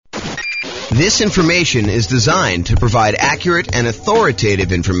This information is designed to provide accurate and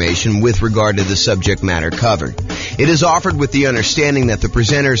authoritative information with regard to the subject matter covered. It is offered with the understanding that the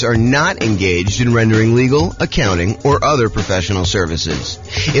presenters are not engaged in rendering legal, accounting, or other professional services.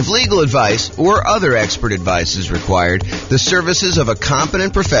 If legal advice or other expert advice is required, the services of a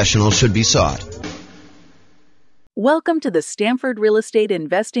competent professional should be sought. Welcome to the Stanford Real Estate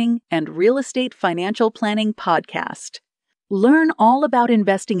Investing and Real Estate Financial Planning Podcast. Learn all about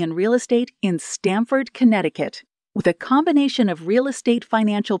investing in real estate in Stamford, Connecticut, with a combination of real estate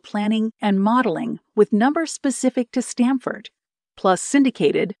financial planning and modeling with numbers specific to Stamford, plus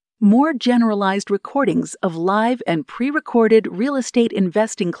syndicated, more generalized recordings of live and pre-recorded real estate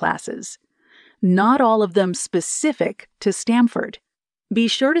investing classes, not all of them specific to Stamford. Be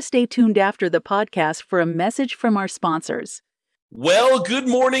sure to stay tuned after the podcast for a message from our sponsors. Well, good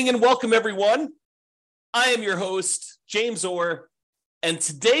morning and welcome, everyone. I am your host, James Orr, and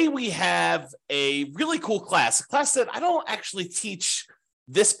today we have a really cool class, a class that I don't actually teach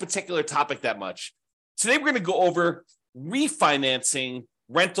this particular topic that much. Today we're going to go over refinancing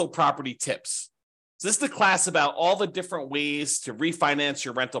rental property tips. So this is the class about all the different ways to refinance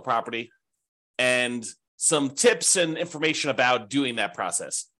your rental property and some tips and information about doing that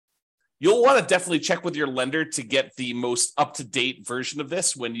process. You'll want to definitely check with your lender to get the most up-to-date version of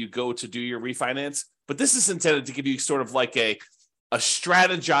this when you go to do your refinance. But this is intended to give you sort of like a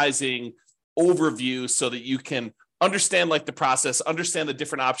strategizing overview so that you can understand like the process, understand the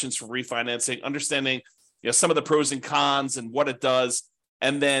different options for refinancing, understanding some of the pros and cons and what it does,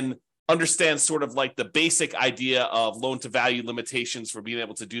 and then understand sort of like the basic idea of loan-to-value limitations for being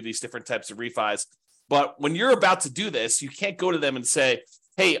able to do these different types of refis. But when you're about to do this, you can't go to them and say,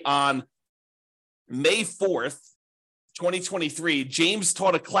 hey, on May 4th, 2023, James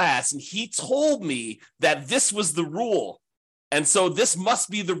taught a class and he told me that this was the rule. And so this must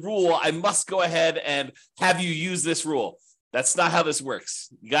be the rule. I must go ahead and have you use this rule. That's not how this works.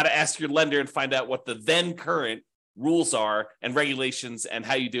 You got to ask your lender and find out what the then current rules are and regulations and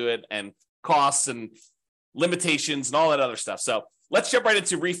how you do it and costs and limitations and all that other stuff. So let's jump right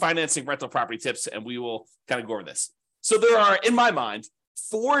into refinancing rental property tips and we will kind of go over this. So there are, in my mind,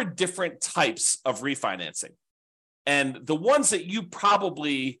 4 different types of refinancing. And the ones that you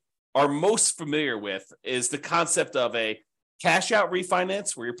probably are most familiar with is the concept of a cash out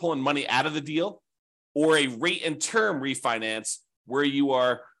refinance where you're pulling money out of the deal, or a rate and term refinance where you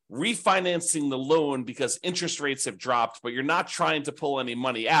are refinancing the loan because interest rates have dropped, but you're not trying to pull any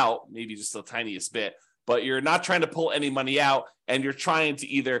money out, maybe just the tiniest bit, but you're not trying to pull any money out and you're trying to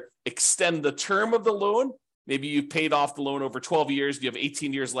either extend the term of the loan. Maybe you've paid off the loan over 12 years, you have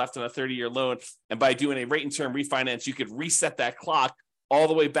 18 years left on a 30-year loan, and by doing a rate and term refinance, you could reset that clock all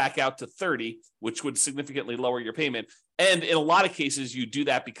the way back out to 30, which would significantly lower your payment. And in a lot of cases, you do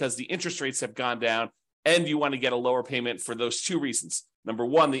that because the interest rates have gone down and you want to get a lower payment for those 2 reasons. Number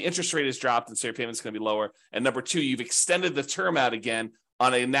 1, the interest rate has dropped and so your payment's going to be lower. And number 2, you've extended the term out again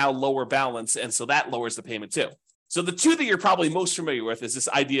on a now lower balance, and so that lowers the payment too. So the 2 that you're probably most familiar with is this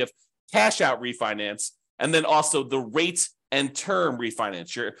idea of cash out refinance, and then also the rate and term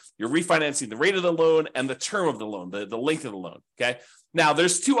refinance. You're refinancing the rate of the loan and the term of the loan, the length of the loan, okay? Now,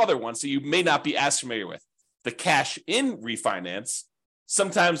 there's 2 other ones that you may not be as familiar with. The cash in refinance.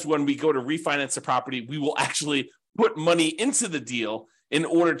 Sometimes when we go to refinance a property, we will actually put money into the deal in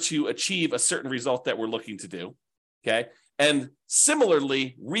order to achieve a certain result that we're looking to do, okay? And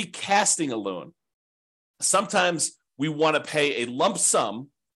similarly, recasting a loan. Sometimes we want to pay a lump sum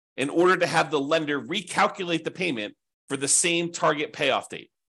in order to have the lender recalculate the payment for the same target payoff date,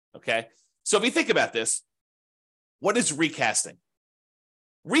 okay? So if you think about this, what is recasting?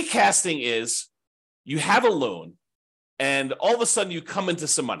 Recasting is you have a loan and all of a sudden you come into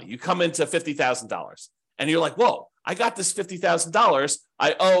some money. You come into $50,000 and you're like, whoa, I got this $50,000.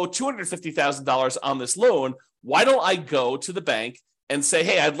 I owe $250,000 on this loan. Why don't I go to the bank and say,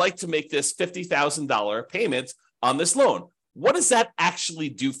 hey, I'd like to make this $50,000 payment on this loan? What does that actually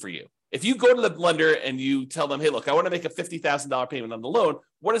do for you? If you go to the lender and you tell them, hey, look, I want to make a $50,000 payment on the loan,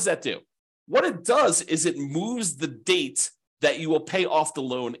 what does that do? What it does is it moves the date that you will pay off the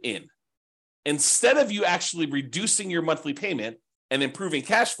loan in. Instead of you actually reducing your monthly payment and improving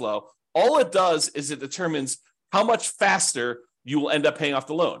cash flow, all it does is it determines how much faster you will end up paying off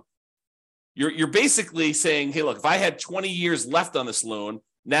the loan. You're basically saying, hey, look, if I had 20 years left on this loan,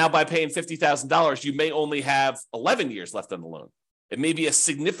 now by paying $50,000, you may only have 11 years left on the loan. It may be a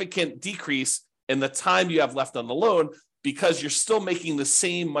significant decrease in the time you have left on the loan because you're still making the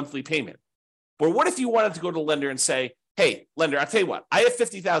same monthly payment. But what if you wanted to go to the lender and say, hey, lender, I'll tell you what, I have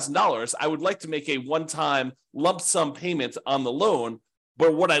 $50,000. I would like to make a one-time lump sum payment on the loan,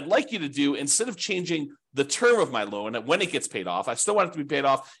 But what I'd like you to do, instead of changing the term of my loan and when it gets paid off, I still want it to be paid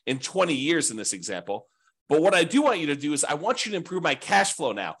off in 20 years in this example. But what I do want you to do is I want you to improve my cash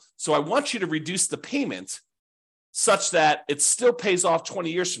flow now. So I want you to reduce the payment such that it still pays off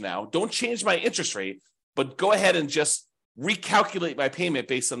 20 years from now. Don't change my interest rate, but go ahead and just recalculate my payment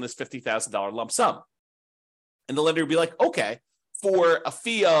based on this $50,000 lump sum. And the lender will be like, okay, for a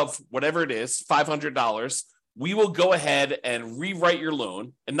fee of whatever it is, $500, we will go ahead and rewrite your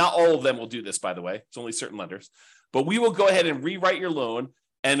loan. And not all of them will do this, by the way. It's only certain lenders. But we will go ahead and rewrite your loan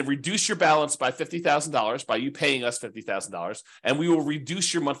and reduce your balance by $50,000 by you paying us $50,000. And we will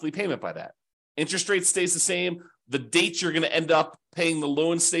reduce your monthly payment by that. Interest rate stays the same. The date you're going to end up paying the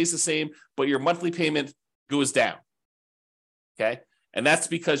loan stays the same, but your monthly payment goes down. Okay? And that's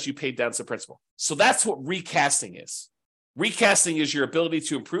because you paid down some principal. So that's what recasting is. Recasting is your ability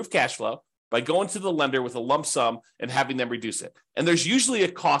to improve cash flow by going to the lender with a lump sum and having them reduce it. And there's usually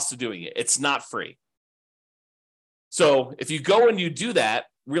a cost to doing it. It's not free. So if you go and you do that,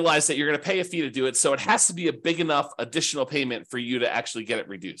 realize that you're going to pay a fee to do it. So it has to be a big enough additional payment for you to actually get it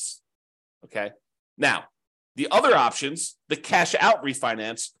reduced. Okay. Now, the other options, the cash out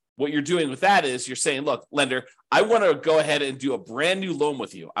refinance, what you're doing with that is you're saying, look, lender, I want to go ahead and do a brand new loan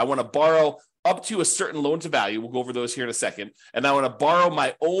with you. I want to borrow up to a certain loan to value. We'll go over those here in a second. And I want to borrow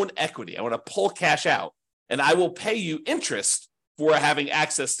my own equity. I want to pull cash out and I will pay you interest for having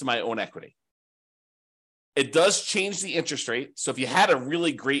access to my own equity. It does change the interest rate. So if you had a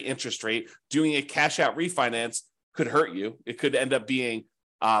really great interest rate, doing a cash out refinance could hurt you. It could end up being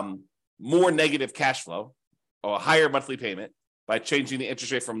more negative cash flow or a higher monthly payment by changing the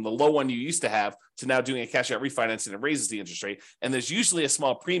interest rate from the low one you used to have to now doing a cash out refinance, and it raises the interest rate. And there's usually a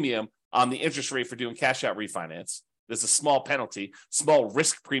small premium on the interest rate for doing cash out refinance. There's a small penalty, small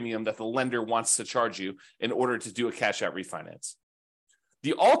risk premium that the lender wants to charge you in order to do a cash out refinance.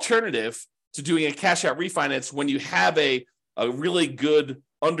 The alternative to doing a cash out refinance, when you have a really good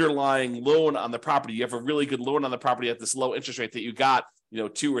underlying loan on the property, you have a really good loan on the property at this low interest rate that you got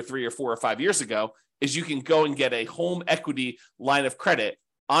 2 or 3 or 4 or 5 years ago, is you can go and get a home equity line of credit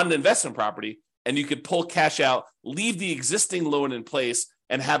on an investment property, and you could pull cash out, leave the existing loan in place,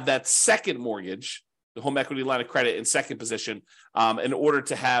 and have that second mortgage, the home equity line of credit, in second position in order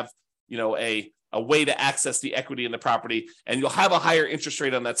to have a way to access the equity in the property. And you'll have a higher interest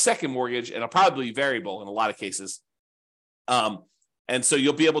rate on that second mortgage, and it'll probably be variable in a lot of cases. And so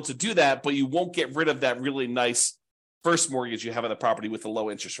you'll be able to do that, but you won't get rid of that really nice first mortgage you have on the property with a low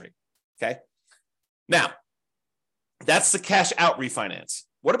interest rate. Okay. Now, that's the cash out refinance.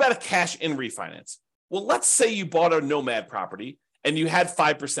 What about a cash in refinance? Well, let's say you bought a nomad property and you had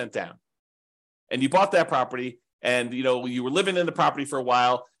 5% down, and you bought that property, and you were living in the property for a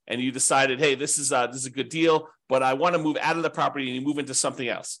while, and you decided, hey, this is a good deal, but I want to move out of the property, and you move into something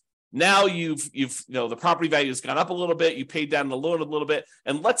else. Now you've the property value has gone up a little bit. You paid down the loan a little bit,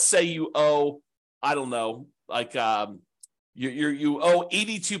 and let's say you owe, I don't know, like you owe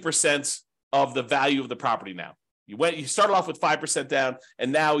 82% of the value of the property now. You started off with 5% down,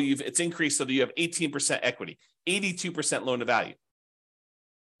 and now it's increased so that you have 18% equity, 82% loan to value.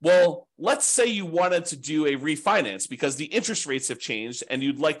 Well, let's say you wanted to do a refinance because the interest rates have changed, and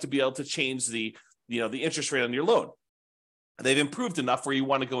you'd like to be able to change the interest rate on your loan. They've improved enough where you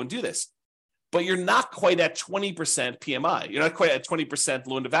want to go and do this, but you're not quite at 20% PMI. You're not quite at 20%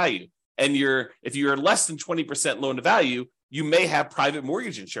 loan to value, and if you're less than 20% loan to value, you may have private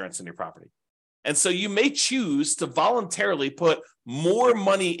mortgage insurance in your property. And so you may choose to voluntarily put more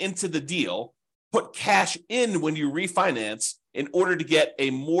money into the deal, put cash in when you refinance in order to get a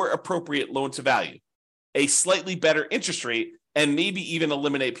more appropriate loan to value, a slightly better interest rate, and maybe even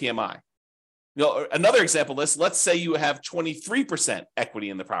eliminate PMI. Another example is, let's say you have 23% equity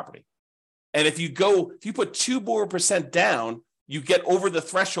in the property. And if you put 2% more down, you get over the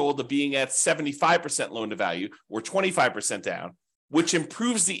threshold of being at 75% loan to value or 25% down, which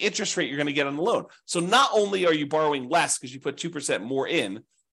improves the interest rate you're going to get on the loan. So not only are you borrowing less because you put 2% more in,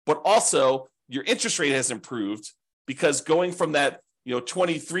 but also your interest rate has improved because going from that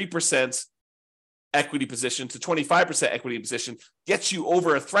 23% equity position to 25% equity position gets you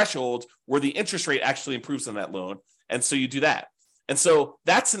over a threshold where the interest rate actually improves on that loan. And so you do that. And so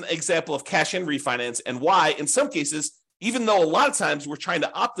that's an example of cash in refinance, and why in some cases, even though a lot of times we're trying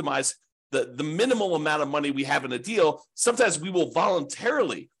to optimize the minimal amount of money we have in a deal, sometimes we will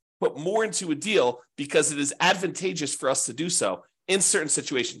voluntarily put more into a deal because it is advantageous for us to do so in certain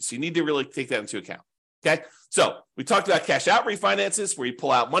situations. So you need to really take that into account. Okay. So we talked about cash out refinances where you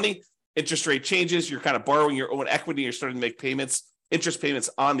pull out money, interest rate changes, you're kind of borrowing your own equity, you're starting to make interest payments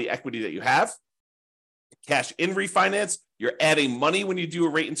on the equity that you have. Cash in refinance, you're adding money when you do a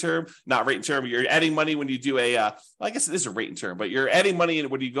rate and term, not rate and term. You're adding money when you do I guess it is a rate and term, but you're adding money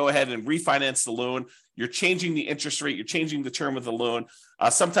when you go ahead and refinance the loan. You're changing the interest rate. You're changing the term of the loan.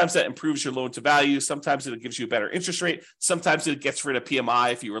 Sometimes that improves your loan to value. Sometimes it gives you a better interest rate. Sometimes it gets rid of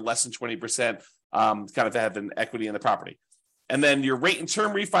PMI if you were less than 20%, kind of have an equity in the property. And then your rate and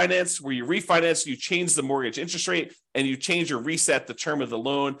term refinance, where you refinance, you change the mortgage interest rate and you change or reset the term of the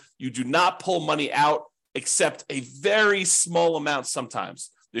loan. You do not pull money out except a very small amount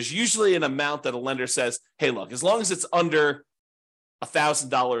sometimes. There's usually an amount that a lender says, hey, look, as long as it's under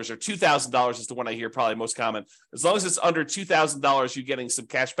 $1,000 or $2,000 is the one I hear probably most common. As long as it's under $2,000, you're getting some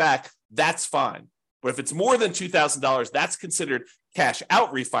cash back, that's fine. But if it's more than $2,000, that's considered cash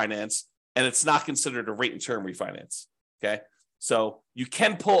out refinance, and it's not considered a rate and term refinance, okay? So you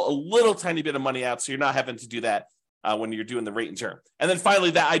can pull a little tiny bit of money out, so you're not having to do that when you're doing the rate and term. And then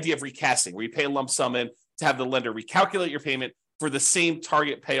finally, that idea of recasting, where you pay a lump sum in to have the lender recalculate your payment for the same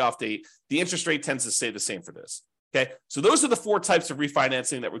target payoff date. The interest rate tends to stay the same for this. Okay, so those are the 4 types of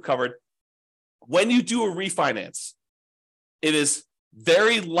refinancing that we covered. When you do a refinance, it is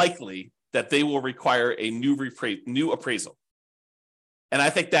very likely that they will require a new appraisal. And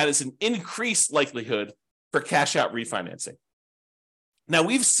I think that is an increased likelihood for cash out refinancing. Now,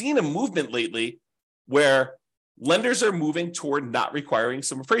 we've seen a movement lately where lenders are moving toward not requiring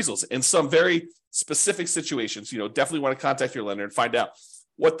some appraisals in some very specific situations. Definitely want to contact your lender and find out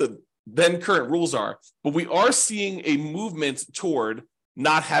what the then current rules are. But we are seeing a movement toward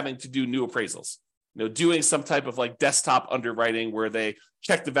not having to do new appraisals. Doing some type of like desktop underwriting where they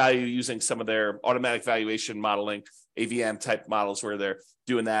check the value using some of their automatic valuation modeling, AVM type models where they're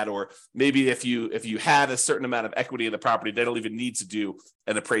doing that. Or maybe if you had a certain amount of equity in the property, they don't even need to do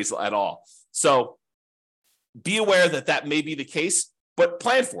an appraisal at all. So be aware that may be the case, but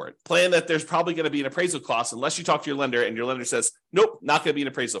plan for it. Plan that there's probably going to be an appraisal cost unless you talk to your lender and your lender says, nope, not going to be an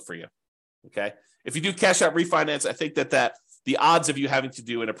appraisal for you. Okay. If you do cash out refinance, I think that the odds of you having to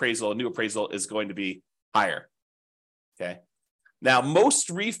do a new appraisal is going to be higher. Okay. Now, most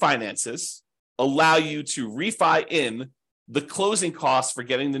refinances allow you to refi in the closing costs for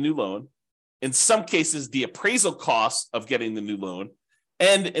getting the new loan. In some cases, the appraisal costs of getting the new loan.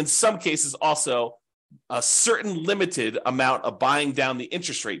 And in some cases also, a certain limited amount of buying down the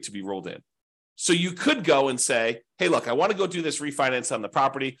interest rate to be rolled in. So you could go and say, hey, look, I want to go do this refinance on the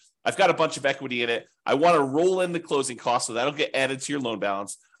property. I've got a bunch of equity in it. I want to roll in the closing costs, so that'll get added to your loan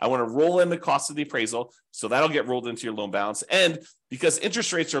balance. I want to roll in the cost of the appraisal, so that'll get rolled into your loan balance. And because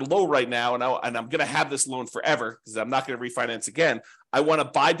interest rates are low right now, and I'm going to have this loan forever because I'm not going to refinance again, I want to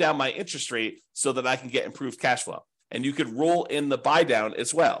buy down my interest rate so that I can get improved cash flow. And you could roll in the buy down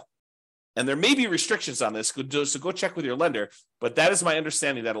as well. And there may be restrictions on this, so go check with your lender. But that is my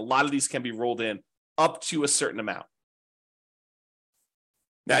understanding that a lot of these can be rolled in up to a certain amount.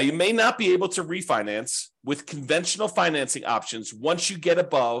 Now, you may not be able to refinance with conventional financing options once you get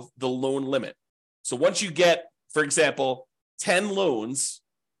above the loan limit. So once you get, for example, 10 loans,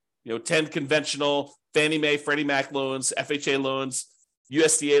 10 conventional Fannie Mae, Freddie Mac loans, FHA loans,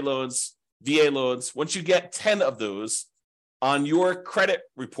 USDA loans, VA loans, once you get 10 of those on your credit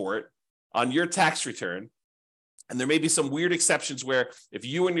report, on your tax return, and there may be some weird exceptions where if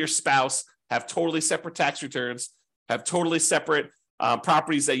you and your spouse have totally separate tax returns, have totally separate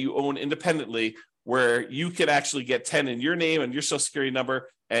properties that you own independently, where you can actually get 10 in your name and your social security number,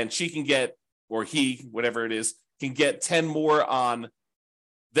 and she can get, or he, whatever it is, can get 10 more on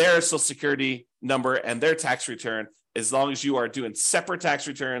their social security number and their tax return, as long as you are doing separate tax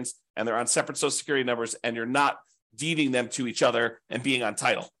returns and they're on separate social security numbers and you're not deeding them to each other and being on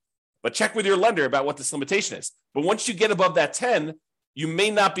title. But check with your lender about what this limitation is. But once you get above that 10, you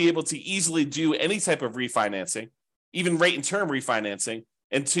may not be able to easily do any type of refinancing, even rate and term refinancing,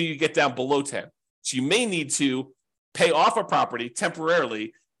 until you get down below 10. So you may need to pay off a property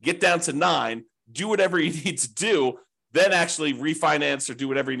temporarily, get down to 9, do whatever you need to do, then actually refinance or do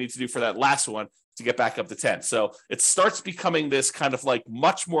whatever you need to do for that last one to get back up to 10. So it starts becoming this kind of like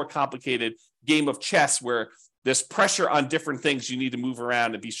much more complicated game of chess where there's pressure on different things you need to move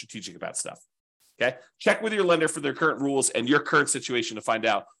around and be strategic about stuff. Okay. Check with your lender for their current rules and your current situation to find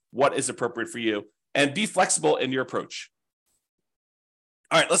out what is appropriate for you, and be flexible in your approach.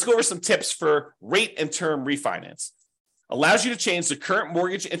 All right, let's go over some tips for rate and term refinance. Allows you to change the current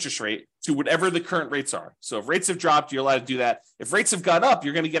mortgage interest rate to whatever the current rates are. So if rates have dropped, you're allowed to do that. If rates have gone up,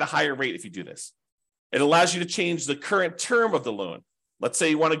 you're going to get a higher rate if you do this. It allows you to change the current term of the loan. Let's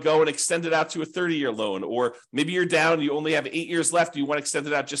say you want to go and extend it out to a 30-year loan, or maybe you're down, you only have 8 years left, you want to extend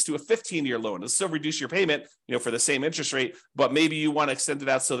it out just to a 15-year loan. It'll still reduce your payment, for the same interest rate, but maybe you want to extend it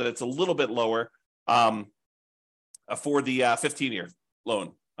out so that it's a little bit lower. for the 15-year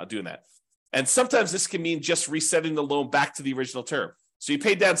loan, doing that. And sometimes this can mean just resetting the loan back to the original term. So you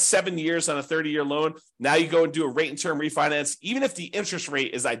paid down 7 years on a 30-year loan. Now you go and do a rate and term refinance. Even if the interest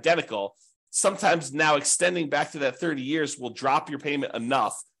rate is identical, sometimes now extending back to that 30 years will drop your payment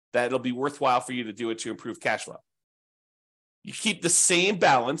enough that it'll be worthwhile for you to do it to improve cash flow. You keep the same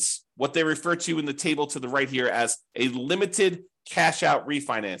balance, what they refer to in the table to the right here as a limited cash out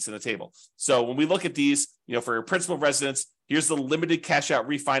refinance in the table. So when we look at these, for principal residence, here's the limited cash out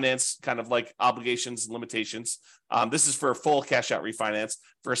refinance, kind of like obligations and limitations. This is for a full cash out refinance.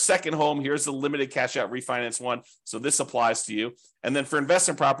 For a second home, here's the limited cash out refinance one. So this applies to you. And then for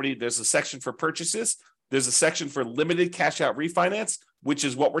investment property, there's a section for purchases. There's a section for limited cash out refinance, which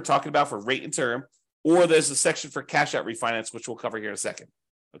is what we're talking about for rate and term. Or there's a section for cash out refinance, which we'll cover here in a second.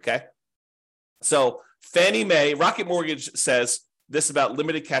 Okay. So Fannie Mae, Rocket Mortgage says this about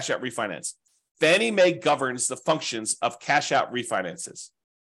limited cash out refinance. Fannie Mae governs the functions of cash out refinances.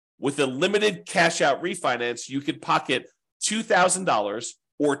 With a limited cash out refinance, you could pocket $2,000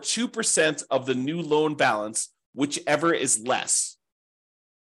 or 2% of the new loan balance, whichever is less.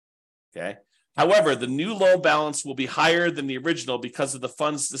 Okay. However, the new loan balance will be higher than the original because of the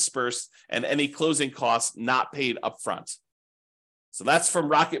funds dispersed and any closing costs not paid upfront. So that's from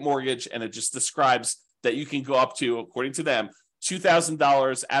Rocket Mortgage, and it just describes that you can go up to, according to them,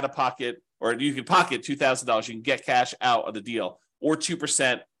 $2,000 out of pocket, or you can pocket $2,000. You can get cash out of the deal, or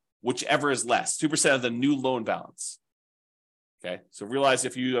 2%, whichever is less, 2% of the new loan balance. Okay, so realize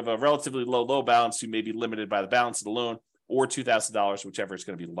if you have a relatively low balance, you may be limited by the balance of the loan, or $2,000, whichever is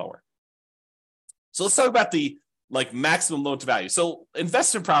going to be lower. So let's talk about the maximum loan to value. So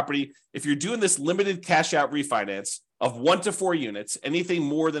investment property, if you're doing this limited cash out refinance of 1 to 4 units, anything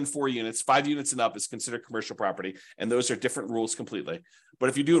more than 4 units, 5 units and up is considered commercial property. And those are different rules completely. But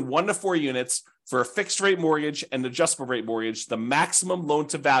if you're doing 1 to 4 units for a fixed rate mortgage and adjustable rate mortgage, the maximum loan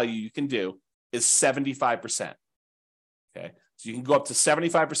to value you can do is 75%. Okay. So you can go up to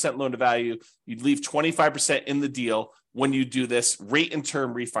 75% loan to value. You'd leave 25% in the deal when you do this rate and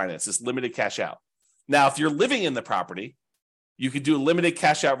term refinance, this limited cash out. Now, if you're living in the property, you could do a limited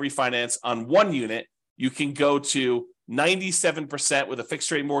cash out refinance on 1 unit. You can go to 97% with a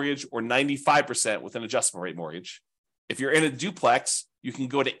fixed rate mortgage or 95% with an adjustable rate mortgage. If you're in a duplex, you can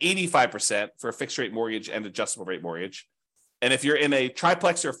go to 85% for a fixed rate mortgage and adjustable rate mortgage. And if you're in a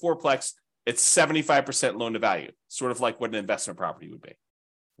triplex or a fourplex, it's 75% loan to value, sort of like what an investment property would be.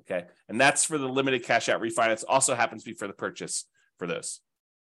 Okay. And that's for the limited cash out refinance. Also happens to be for the purchase for those.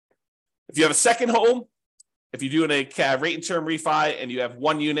 If you have a second home, if you're doing a rate and term refi and you have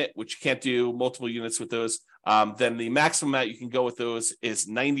 1 unit, which you can't do multiple units with those, then the maximum amount you can go with those is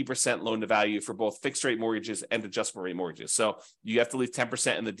 90% loan to value for both fixed rate mortgages and adjustable rate mortgages. So you have to leave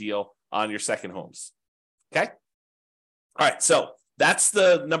 10% in the deal on your second homes. Okay. All right. So that's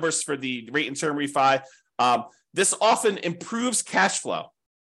the numbers for the rate and term refi. This often improves cash flow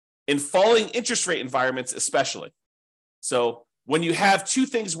in falling interest rate environments, especially. So when you have 2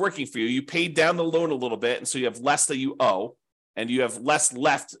 things working for you, you paid down the loan a little bit, and so you have less that you owe, and you have less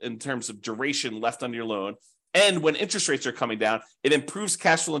left in terms of duration left on your loan. And when interest rates are coming down, it improves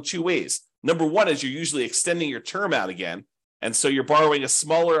cash flow in 2 ways. Number one is you're usually extending your term out again, and so you're borrowing a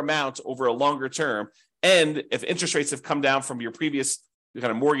smaller amount over a longer term. And if interest rates have come down from your previous kind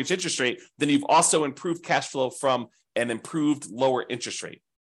of mortgage interest rate, then you've also improved cash flow from an improved lower interest rate.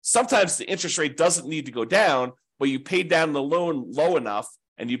 Sometimes the interest rate doesn't need to go down, but you paid down the loan low enough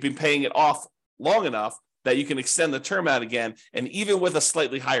and you've been paying it off long enough that you can extend the term out again. And even with a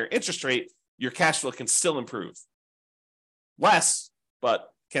slightly higher interest rate, your cash flow can still improve. Less,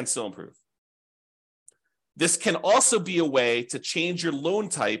 but can still improve. This can also be a way to change your loan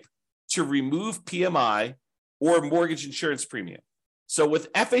type to remove PMI or mortgage insurance premium. So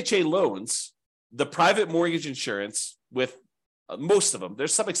with FHA loans, the private mortgage insurance with most of them,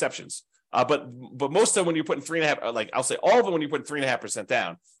 there's some exceptions, but most of them when you're putting 3.5%, I'll say all of them when you're putting 3.5%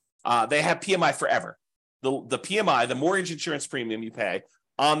 down, they have PMI forever. The PMI, the mortgage insurance premium you pay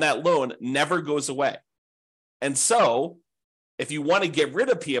on that loan never goes away. And so if you want to get rid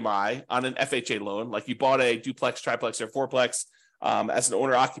of PMI on an FHA loan, like you bought a duplex, triplex, or fourplex as an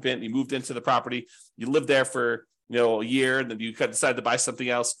owner occupant, you moved into the property, you lived there for a year, and then you decided to buy something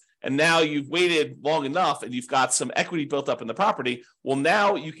else. And now you've waited long enough and you've got some equity built up in the property. Well,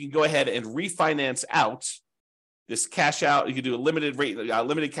 now you can go ahead and refinance out this cash out. You can do a limited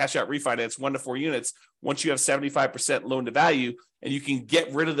cash out refinance, 1 to 4 units, once you have 75% loan to value, and you can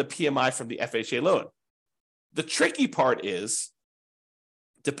get rid of the PMI from the FHA loan. The tricky part is,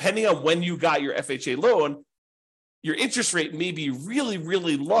 depending on when you got your FHA loan, your interest rate may be really,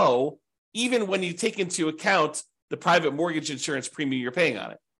 really low, even when you take into account the private mortgage insurance premium you're paying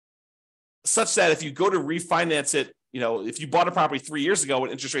on it. Such that if you go to refinance it, if you bought a property 3 years ago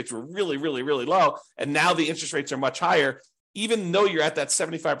when interest rates were really, really, really low, and now the interest rates are much higher, even though you're at that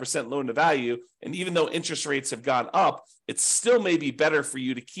 75% loan to value, and even though interest rates have gone up, it still may be better for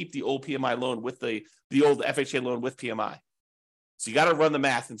you to keep the old PMI loan with the old FHA loan with PMI. So you got to run the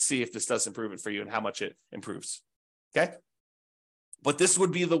math and see if this does improve it for you and how much it improves. Okay. But this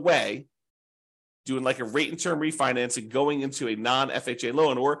would be the way, doing like a rate and term refinance and going into a non-FHA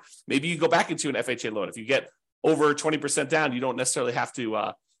loan, or maybe you go back into an FHA loan. If you get over 20% down, you don't necessarily have to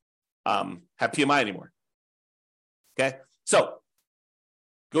have PMI anymore. Okay. So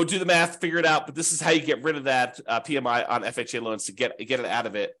go do the math, figure it out. But this is how you get rid of that PMI on FHA loans to get it out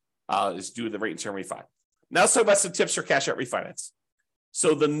of it, is do the rate and term refi. Now let's talk about some tips for cash out refinance.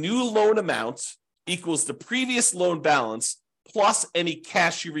 So the new loan amount equals the previous loan balance plus any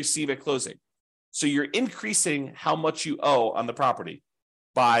cash you receive at closing. So you're increasing how much you owe on the property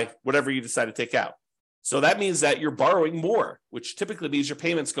by whatever you decide to take out. So that means that you're borrowing more, which typically means your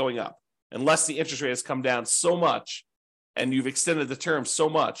payment's going up, unless the interest rate has come down so much and you've extended the term so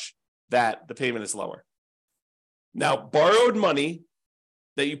much that the payment is lower. Now, borrowed money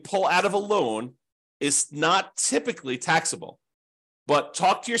that you pull out of a loan is not typically taxable, but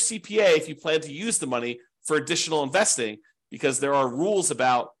talk to your CPA if you plan to use the money for additional investing, because there are rules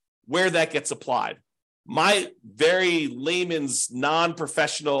about where that gets applied. My very layman's,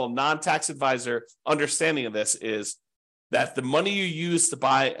 non-professional, non-tax advisor understanding of this is that the money you use to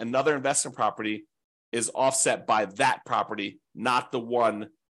buy another investment property is offset by that property, not the one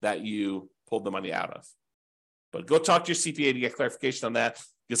that you pulled the money out of. But go talk to your CPA to get clarification on that,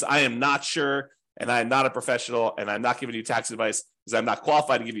 because I am not sure, and I am not a professional, and I'm not giving you tax advice because I'm not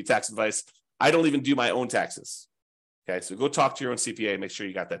qualified to give you tax advice. I don't even do my own taxes. Okay, so go talk to your own CPA and make sure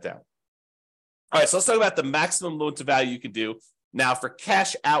you got that down. All right, so let's talk about the maximum loan to value you can do now for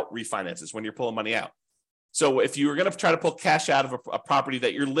cash out refinances when you're pulling money out. So if you were going to try to pull cash out of a property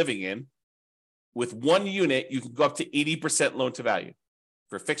that you're living in, with one unit, you can go up to 80% loan to value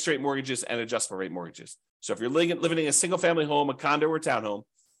for fixed rate mortgages and adjustable rate mortgages. So if you're living in a single family home, a condo or a townhome,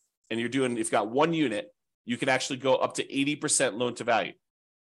 and if you've got one unit, you can actually go up to 80% loan to value.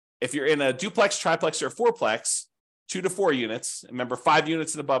 If you're in a duplex, triplex, or fourplex, 2 to 4 units, remember 5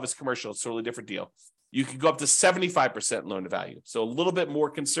 units and above is commercial, it's a totally different deal. You can go up to 75% loan to value. So a little bit more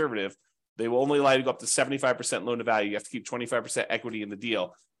conservative. They will only allow you to go up to 75% loan to value. You have to keep 25% equity in the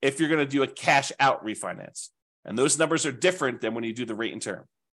deal if you're going to do a cash out refinance. And those numbers are different than when you do the rate and term.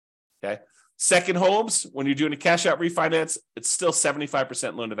 Okay. Second homes, when you're doing a cash out refinance, it's still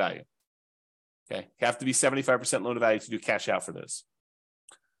 75% loan to value. Okay. You have to be 75% loan to value to do cash out for those.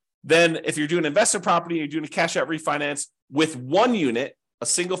 Then if you're doing investment property, you're doing a cash out refinance with one unit, a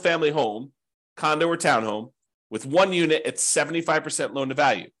single family home, condo or townhome, with one unit, it's 75% loan to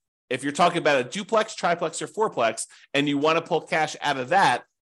value. If you're talking about a duplex, triplex, or fourplex, and you want to pull cash out of that,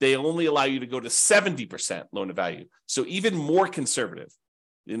 they only allow you to go to 70% loan to value. So even more conservative.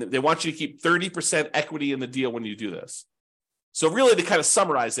 They want you to keep 30% equity in the deal when you do this. So really, to kind of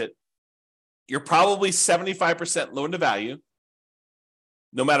summarize it, you're probably 75% loan to value,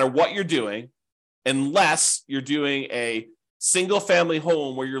 no matter what you're doing, unless you're doing a single family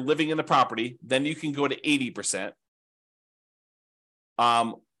home where you're living in the property, then you can go to 80%.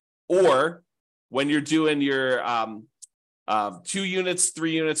 Or when you're doing your 2 units,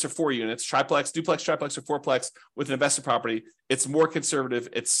 3 units, or 4 units, triplex, duplex, triplex, or fourplex with an investment property, it's more conservative.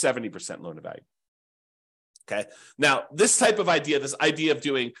 It's 70% loan to value. Okay. Now, this type of idea, this idea of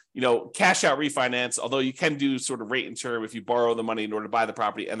doing, cash out refinance, although you can do sort of rate and term if you borrow the money in order to buy the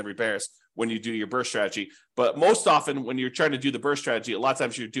property and the repairs when you do your burst strategy. But most often when you're trying to do the burst strategy, a lot of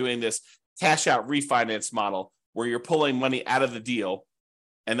times you're doing this cash out refinance model where you're pulling money out of the deal.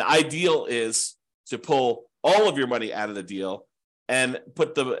 And the ideal is to pull all of your money out of the deal and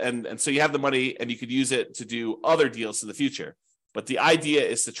and so you have the money and you could use it to do other deals in the future. But the idea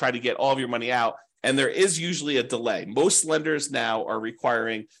is to try to get all of your money out. And there is usually a delay. Most lenders now are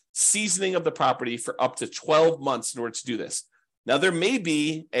requiring seasoning of the property for up to 12 months in order to do this. Now, there may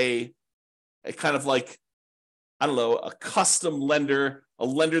be a kind of like, a custom lender, a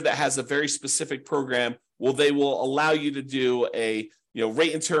lender that has a very specific program. Well, they will allow you to do a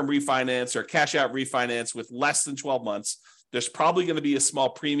rate and term refinance or cash out refinance with less than 12 months. There's probably going to be a small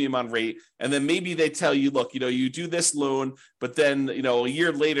premium on rate. And then maybe they tell you, look, you do this loan, but then, a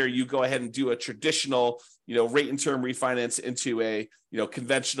year later, you go ahead and do a traditional, rate and term refinance into a,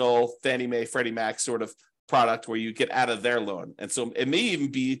 conventional Fannie Mae, Freddie Mac sort of product where you get out of their loan. And so it may even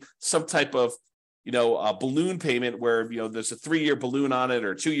be some type of a balloon payment where, there's a 3-year balloon on it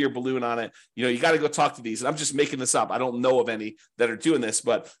or a 2-year balloon on it. You got to go talk to these. And I'm just making this up. I don't know of any that are doing this,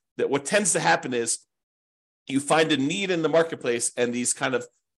 but what tends to happen is you find a need in the marketplace and these kind of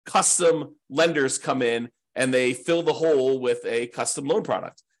custom lenders come in and they fill the hole with a custom loan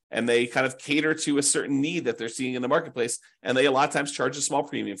product. And they kind of cater to a certain need that they're seeing in the marketplace. And they a lot of times charge a small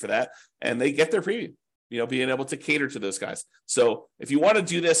premium for that. And they get their premium, being able to cater to those guys. So if you want to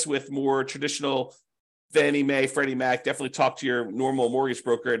do this with more traditional Fannie Mae, Freddie Mac, definitely talk to your normal mortgage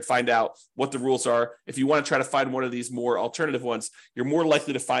broker and find out what the rules are. If you want to try to find one of these more alternative ones, you're more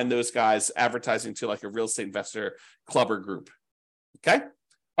likely to find those guys advertising to like a real estate investor club or group. Okay.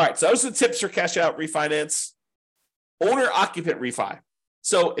 All right. So those are the tips for cash out refinance. Owner occupant refi.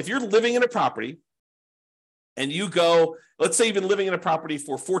 So if you're living in a property and you go, let's say you've been living in a property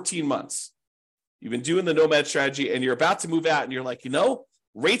for 14 months, you've been doing the nomad strategy and you're about to move out and you're like,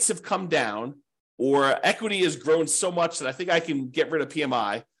 rates have come down or equity has grown so much that I think I can get rid of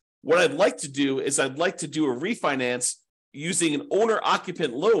PMI. What I'd like to do is I'd like to do a refinance using an owner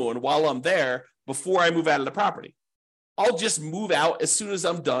occupant loan while I'm there before I move out of the property. I'll just move out as soon as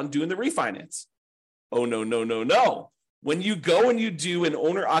I'm done doing the refinance. Oh, no. When you go and you do an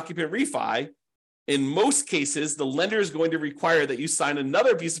owner-occupant refi, in most cases, the lender is going to require that you sign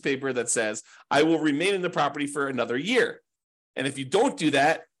another piece of paper that says, I will remain in the property for another year. And if you don't do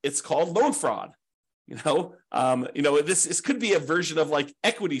that, it's called loan fraud. This could be a version of like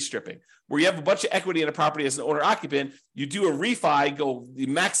equity stripping, where you have a bunch of equity in a property as an owner-occupant, you do a refi, you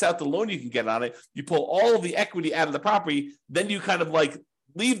max out the loan you can get on it, you pull all of the equity out of the property, then you kind of like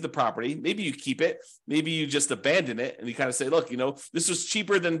leave the property. Maybe you keep it. Maybe you just abandon it. And you kind of say, look, this was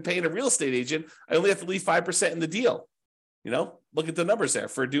cheaper than paying a real estate agent. I only have to leave 5% in the deal. Look at the numbers there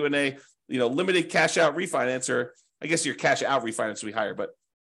for doing a, limited cash out refinance, or I guess your cash out refinance will be higher, but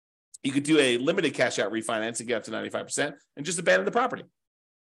you could do a limited cash out refinance and get up to 95% and just abandon the property.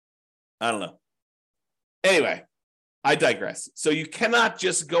 I don't know. Anyway, I digress. So you cannot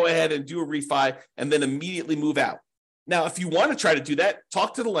just go ahead and do a refi and then immediately move out. Now, if you want to try to do that,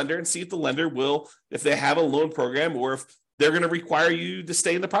 talk to the lender and see if the lender will, if they have a loan program or if they're going to require you to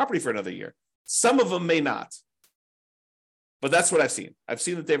stay in the property for another year. Some of them may not, but that's what I've seen. I've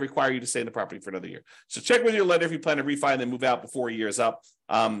seen that they require you to stay in the property for another year. So check with your lender if you plan to refi and then move out before a year is up.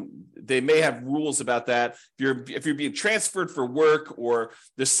 They may have rules about that. If you're being transferred for work or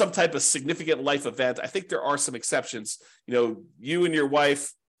there's some type of significant life event, I think there are some exceptions. You and your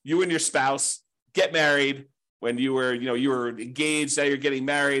wife, you and your spouse get married. When you were engaged, now you're getting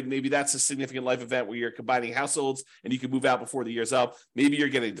married. Maybe that's a significant life event where you're combining households and you can move out before the year's up. Maybe you're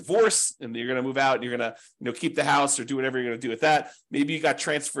getting divorced and you're going to move out and you're going to, keep the house or do whatever you're going to do with that. Maybe you got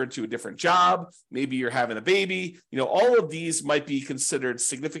transferred to a different job. Maybe you're having a baby. All of these might be considered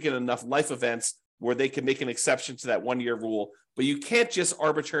significant enough life events where they can make an exception to that 1-year rule. But you can't just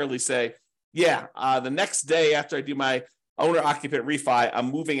arbitrarily say, the next day after I do my owner occupant refi, I'm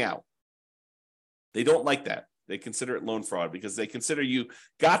moving out. They don't like that. They consider it loan fraud because they consider you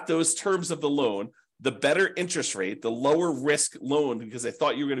got those terms of the loan, the better interest rate, the lower risk loan because they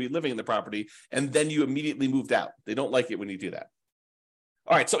thought you were going to be living in the property, and then you immediately moved out. They don't like it when you do that.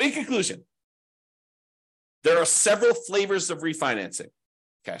 All right, so in conclusion, there are several flavors of refinancing.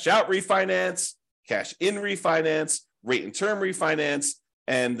 Cash out refinance, cash in refinance, rate and term refinance,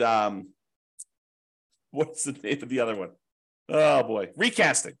 and what's the name of the other one? Oh boy,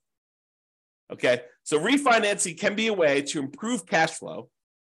 recasting. Okay, so refinancing can be a way to improve cash flow.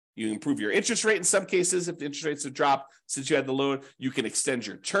 You improve your interest rate in some cases. If the interest rates have dropped since you had the loan, you can extend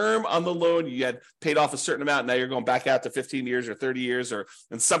your term on the loan. You had paid off a certain amount. Now you're going back out to 15 years or 30 years, or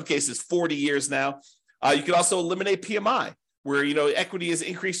in some cases, 40 years now. You can also eliminate PMI, where, equity is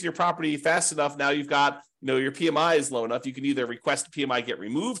increasing your property fast enough. Now you've got, your PMI is low enough. You can either request PMI get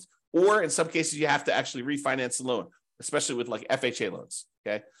removed, or in some cases, you have to actually refinance the loan, especially with like FHA loans.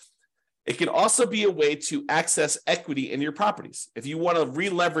 Okay. It can also be a way to access equity in your properties. If you want to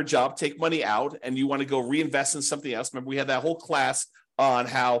re-leverage up, take money out, and you want to go reinvest in something else. Remember, we had that whole class on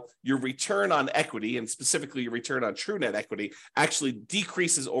how your return on equity, and specifically your return on true net equity, actually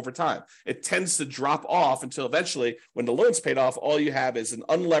decreases over time. It tends to drop off until eventually, when the loan's paid off, all you have is an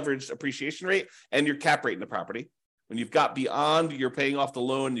unleveraged appreciation rate and your cap rate in the property. When you've got beyond, you're paying off the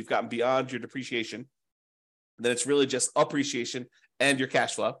loan, you've gotten beyond your depreciation, then it's really just appreciation and your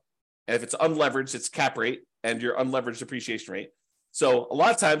cash flow. And if it's unleveraged, it's cap rate and your unleveraged appreciation rate. So a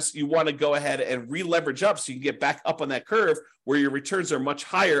lot of times you want to go ahead and re-leverage up so you can get back up on that curve where your returns are much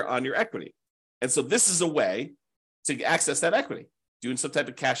higher on your equity. And so this is a way to access that equity, doing some type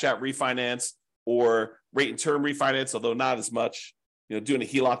of cash out refinance or rate and term refinance, although not as much. doing a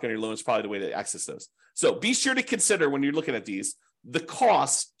HELOC on your loan is probably the way to access those. So be sure to consider when you're looking at these, the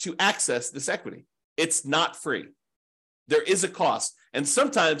cost to access this equity. It's not free. There is a cost. And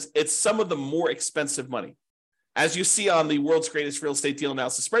sometimes it's some of the more expensive money. As you see on the World's Greatest Real Estate Deal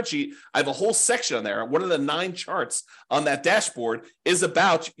Analysis spreadsheet, I have a whole section on there. One of the 9 charts on that dashboard is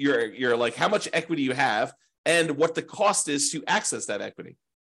about your like how much equity you have and what the cost is to access that equity.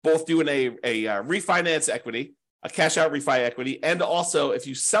 Both doing a refinance equity, a cash out refi equity, and also if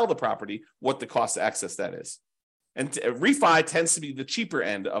you sell the property, what the cost to access that is. And refi tends to be the cheaper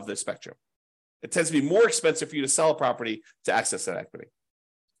end of the spectrum. It tends to be more expensive for you to sell a property to access that equity.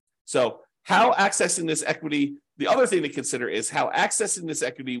 So how accessing this equity, the other thing to consider is how accessing this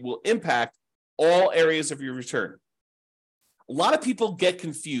equity will impact all areas of your return. A lot of people get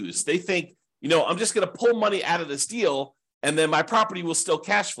confused. They think, I'm just going to pull money out of this deal and then my property will still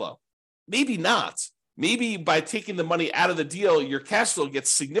cash flow. Maybe not. Maybe by taking the money out of the deal, your cash flow gets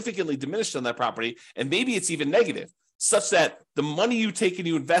significantly diminished on that property, and maybe it's even negative, such that the money you take and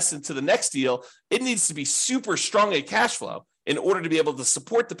you invest into the next deal, it needs to be super strong at cash flow in order to be able to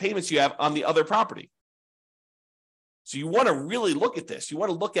support the payments you have on the other property. So you want to really look at this. You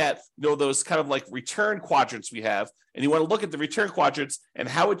want to look at those kind of like return quadrants we have, and you want to look at the return quadrants and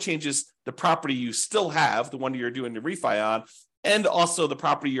how it changes the property you still have, the one you're doing the refi on, and also the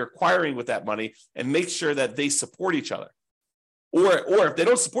property you're acquiring with that money, and make sure that they support each other. Or if they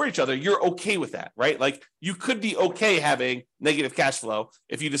don't support each other, you're okay with that, right? Like you could be okay having negative cash flow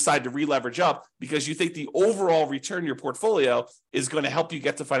if you decide to re-leverage up because you think the overall return in your portfolio is going to help you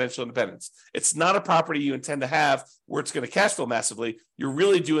get to financial independence. It's not a property you intend to have where it's going to cash flow massively. You're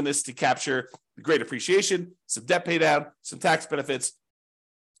really doing this to capture the great appreciation, some debt pay down, some tax benefits,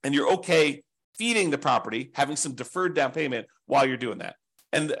 and you're okay feeding the property, having some deferred down payment while you're doing that.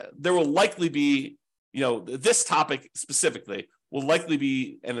 And there will likely be, this topic specifically will likely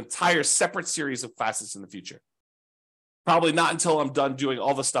be an entire separate series of classes in the future. Probably not until I'm done doing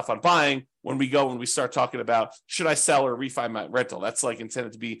all the stuff on buying when we start talking about should I sell or refi my rental. That's like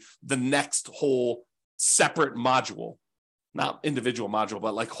intended to be the next whole separate module, not individual module,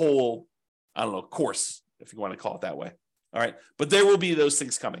 but like whole, course, if you want to call it that way. All right. But there will be those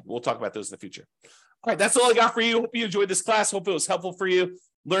things coming. We'll talk about those in the future. All right. That's all I got for you. Hope you enjoyed this class. Hope it was helpful for you,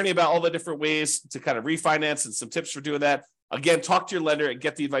 learning about all the different ways to kind of refinance and some tips for doing that. Again, talk to your lender and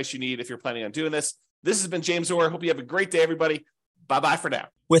get the advice you need if you're planning on doing this. This has been James Orr. Hope you have a great day, everybody. Bye-bye for now.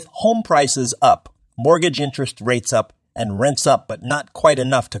 With home prices up, mortgage interest rates up, and rents up, but not quite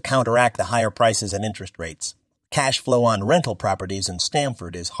enough to counteract the higher prices and interest rates, cash flow on rental properties in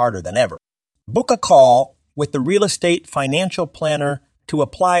Stamford is harder than ever. Book a call with the Real Estate Financial Planner to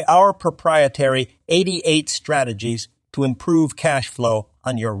apply our proprietary 88 strategies to improve cash flow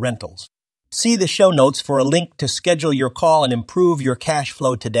on your rentals. See the show notes for a link to schedule your call and improve your cash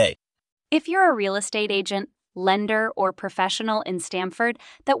flow today. If you're a real estate agent, lender, or professional in Stamford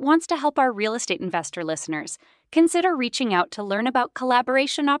that wants to help our real estate investor listeners, consider reaching out to learn about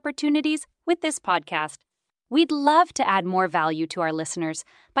collaboration opportunities with this podcast. We'd love to add more value to our listeners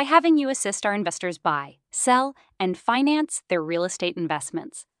by having you assist our investors buy, sell, and finance their real estate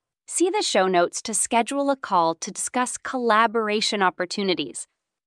investments. See the show notes to schedule a call to discuss collaboration opportunities.